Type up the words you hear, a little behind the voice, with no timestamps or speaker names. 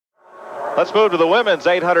Let's move to the women's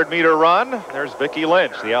 800-meter run. There's Vicky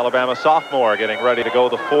Lynch, the Alabama sophomore, getting ready to go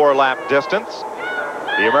the 4-lap distance.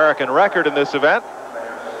 The American record in this event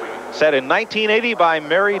set in 1980 by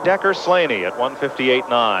Mary Decker-Slaney at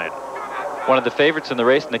 1:58.9. One of the favorites in the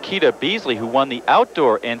race, Nekita Beasley, who won the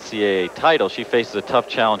outdoor NCAA title. She faces a tough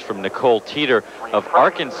challenge from Nicole Teter of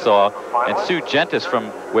Arkansas and Sue Gentis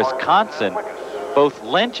from Wisconsin. Both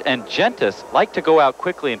Lynch and Gentis like to go out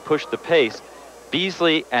quickly and push the pace.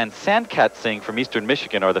 Beasley and Sankatsing from Eastern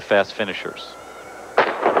Michigan are the fast finishers.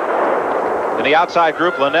 In the outside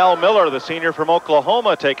group, Linnell Miller, the senior from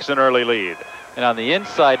Oklahoma, takes an early lead. And on the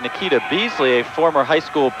inside, Nekita Beasley, a former high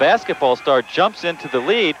school basketball star, jumps into the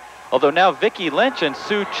lead, although now Vicky Lynch and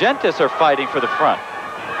Sue Gentis are fighting for the front.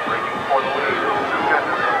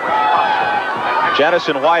 Gentis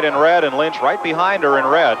in white and red, and Lynch right behind her in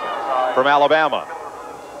red from Alabama.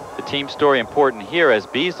 The team story important here as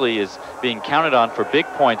Beasley is being counted on for big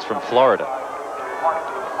points from Florida.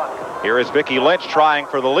 Here is Vicky Lynch trying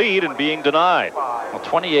for the lead and being denied. Well,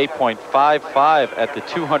 28.55 at the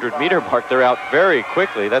 200-meter mark. They're out very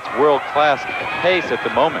quickly. That's world-class pace at the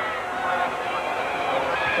moment.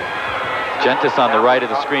 Gentis on the right of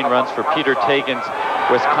the screen runs for Peter Tagan's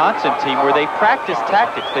Wisconsin team, where they practice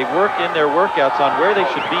tactics. They work in their workouts on where they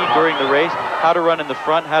should be during the race, how to run in the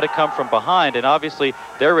front, how to come from behind, and obviously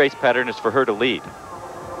their race pattern is for her to lead.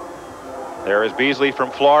 There is Beasley from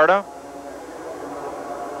Florida.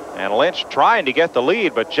 And Lynch trying to get the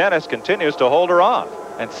lead, but Gentis continues to hold her off.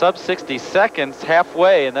 And sub 60 seconds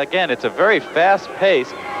halfway, and again, it's a very fast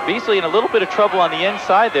pace. Beasley in a little bit of trouble on the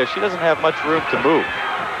inside there. She doesn't have much room to move.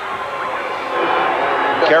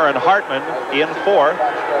 Karen Hartmann in 4th.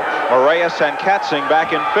 Mireille Sankatsing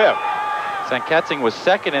back in 5th. Sankatsing was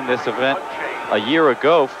 2nd in this event a year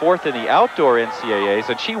ago, 4th in the outdoor NCAAs,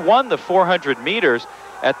 and she won the 400 meters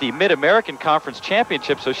at the Mid-American Conference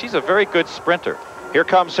Championship, so she's a very good sprinter. Here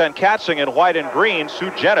comes Sankatsing in white and green.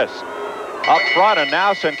 Sue Gentis up front, and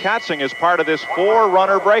now Sankatsing is part of this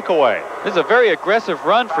 4-runner breakaway. This is a very aggressive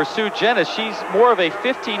run for Sue Gentis. She's more of a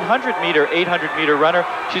 1,500-meter, 800-meter runner.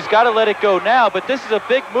 She's got to let it go now, but this is a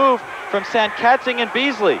big move from Sankatsing and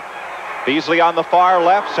Beasley. Beasley on the far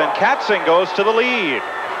left. Sankatsing goes to the lead.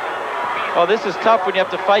 Oh, this is tough when you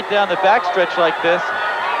have to fight down the backstretch like this.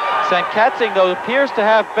 Sankatsing, though, appears to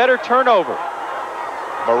have better turnover.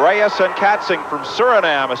 Mireille Sankatsing from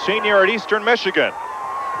Suriname, a senior at Eastern Michigan,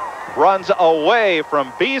 runs away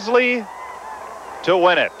from Beasley to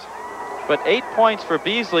win it. But 8 points for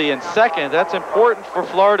Beasley in 2nd. That's important for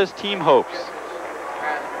Florida's team hopes.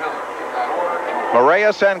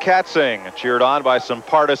 Mireille Sankatsing, cheered on by some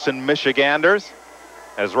partisan Michiganders,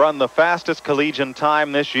 has run the fastest collegiate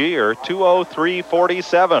time this year,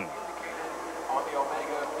 2:03.47.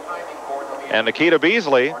 And Nekita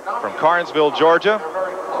Beasley from Carnesville, Georgia,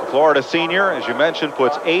 a Florida senior, as you mentioned,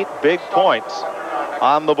 puts 8 big points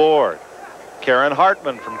on the board. Karen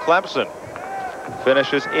Hartmann from Clemson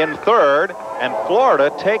finishes in 3rd, and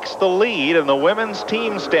Florida takes the lead in the women's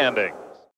team standing.